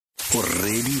o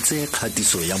reditse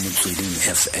kgatiso ya Motsweding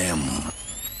FM.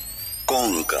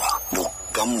 Konka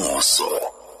bokamoso.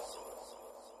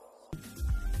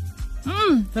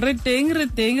 Re teng re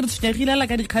tshegile la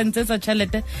ka dikgantse tsa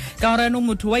tšhelete ka gore no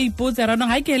motho wa ipotsa rano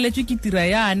ga ke heletswe ke tira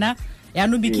yana ya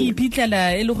no be ke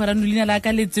iphitlhela e le gore no lina la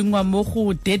ka le tsengwa mo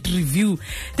go debt review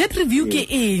ke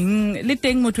eng le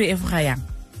teng motho e foga yang?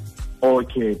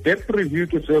 Okay, debt review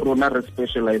ke se rona re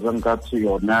specializang ka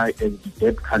yona as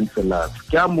debt councillors.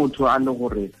 Ke a motho a le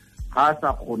gore ha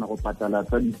sa kgona go patala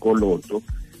tsa dikoloto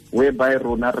whereby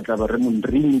rona re tla ba re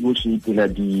renegotiatela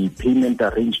di-payment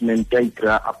arrangement ya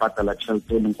ikra a patala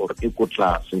tšhelete e leng gore e ko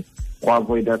tlase go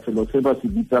avoida selo se ba se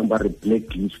bitsang ba re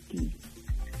blacklisting.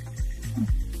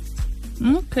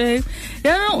 Okay.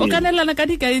 Ya o kanelana ka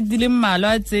dikai di le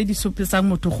mmalwa tse di sopesang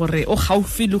motho gore o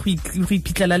gaufi le go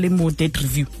iphitlhela le mo debt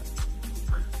review.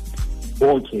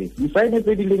 Okay, di-sign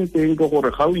tse di leng teng ke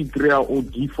gore ga o ikry-a o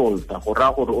defaulta go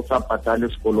raya gore o sa patale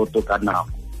sekoloto ka nako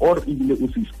or ebile o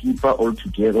se skipa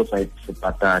altogether sa se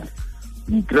patale.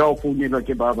 Ikry-a o founelwa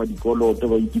ke ba dikoloto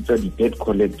ba ikitsa di-debt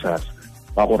collectors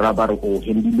ba go raya ba re o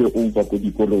handile over ko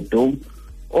dikolotong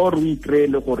or o ikry-e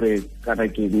le gore kana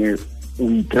kene o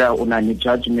ikry-a o na le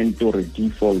judgment or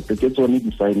default ke tsone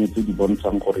di-sign tse di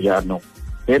bontshang gore yaanong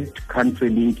debt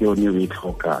counseling ke yone o e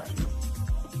tlhokang.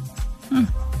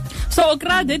 So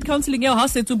okra debt counseling eo ha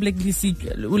se tso blacklisted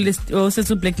o se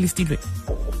tso blacklisted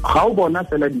ga o bona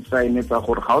fela di-sign tsa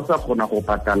gore ga o sa kgona go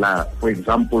patala for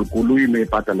example koloi me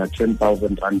patala 10,000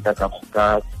 ranta ka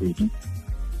kgwedi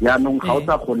yaanong ga o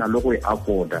sa kgona le go e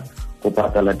afforda go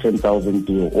patala 10,000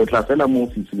 eo o tla fela mo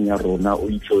ofising ya rona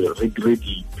o itse re dire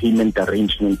di-payment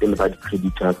arrangement le ba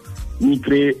di-creditors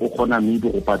ikre o kgona maybe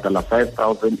go patala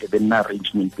 5,000 e then na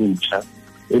arrangement e ntšha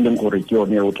e leng gore ke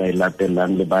yone o tla e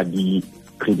latelang le ba di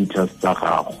creditors tsa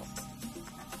gago.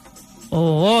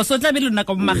 So tla be le lona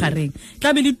ka mo magareng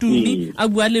tla be le tumi a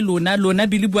bua le lona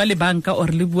be le bua le banka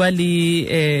or le bua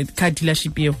le car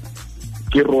dealership eo?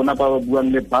 Ke rona ba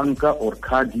buang le banka or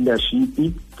car dealership,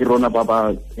 ke rona ba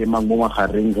emang mo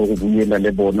magareng go buela le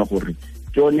bona gore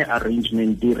ke yone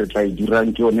arrangement re tla e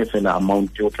dirang ke yone fela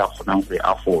amount o tla kgonang go e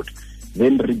afford,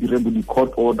 then re dire bo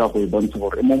di-court order go e bontsha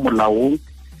gore mo molaong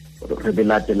re be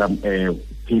latela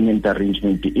payment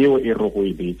arrangement eo e re go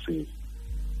e betseng.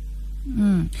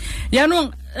 Yaanong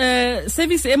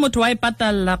service e motho wa e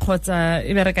patalla kgotsa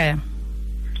e bereka yang?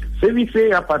 Service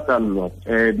e ya patalwa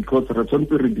because re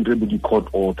tshwanetse re dire bo di-court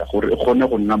order gore e kgone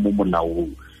go nna mo molaong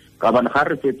ka bana ga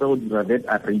re fetsa go dira that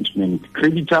arrangement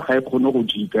creditor ga e kgone go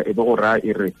jika e be go raya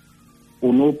e re o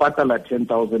no patala 10,000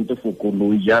 for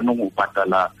koloi yaanong o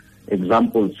patala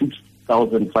example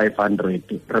 6,500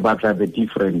 re batla the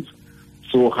difference.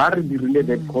 So ga re dirile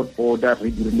that court order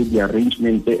re dirile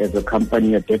di-arrangement as a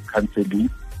company ya debt counseling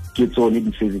ke tsone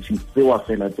di-services tse wa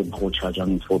fela tse go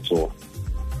chargeang for tsone.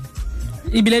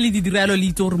 Ebile le di diralo le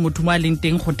itse gore motho mo a leng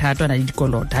teng go thatwa na le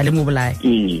dikoloto a le mo bolae?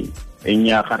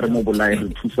 Enya ga re mo bolae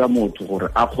re thusa motho gore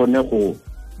a kgone go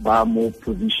ba mo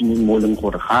positioning mo leng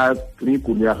gore ga re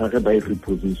koloi ya gage ba e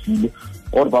repossessile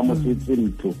or ba mo tsetse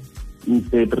ntho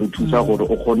instead re thusa gore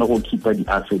o kgone go keepa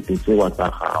di-asset tsewa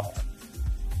tsa gago.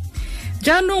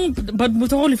 Jaanong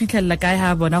motho go le fitlhelela kae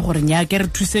ha bona gore nya ke re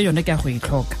thuse yone ke a go e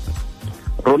tlhoka?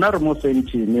 Rona re mo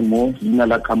sentine mo leina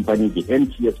la company ke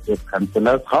MCS Debt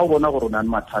Councillors. Ga o bona gore o na le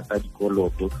mathata a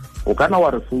dikoloto o kana wa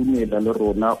re founela le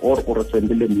rona or o re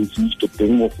sendele message ke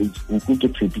teng mo Facebook ke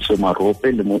Tshepiso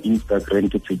Marope le mo Instagram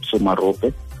ke Tshepiso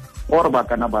Marope or ba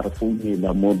kana ba re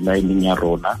founela mo line ya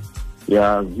rona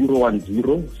ya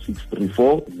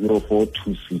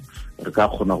 010-634-0426 re ka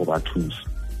kgona go ba thusa.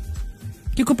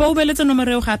 Ke kopa o beletse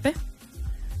nomoro eo gape?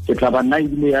 Ke tla ba nna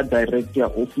ile ya direct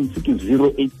ya office ke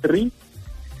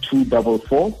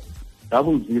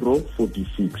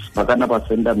 083-244-0046 ba kana ba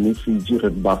senda message re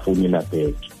ba founela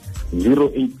back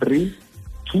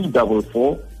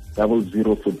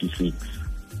 083-244-0046.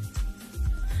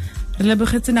 Re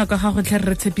lebogetse nako ga go tlhe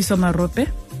Rre Tshepiso Marope.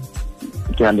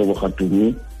 Ke a leboga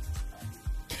tumi.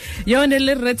 Yone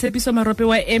le Rre Tshepiso Marope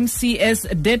wa MCS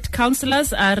Debt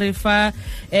Councillors a re fa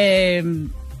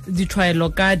ditshwaelo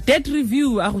ka debt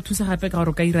review a go thusa gape ka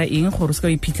gore ka ira eng gore se ka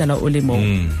iphitlhela o le mo.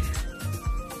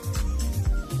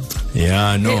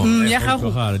 Ya no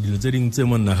ga dilo tse ding tse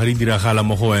monna ga di diragala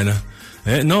mo go wena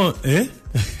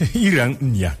irang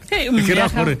nya ke ra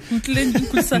gore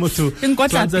motho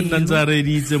ntse re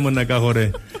di tse monna ka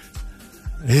gore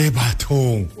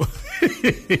bathong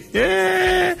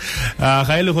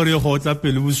ga ile gore go tla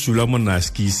pele bosula monna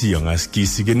skisi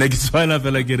ke nna ke tswela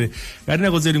fela ke re ka nna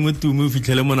go tse dingwe tumo o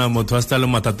fitlhele mona motho a sta le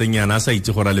matatenyana a sa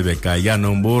itse gore le beka ya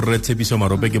no bo Rre Tshepiso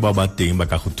Marope ke ba teng ba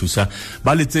ka go thusa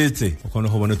ba letsetse o kgone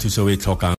go bona thuso o e tlhokang.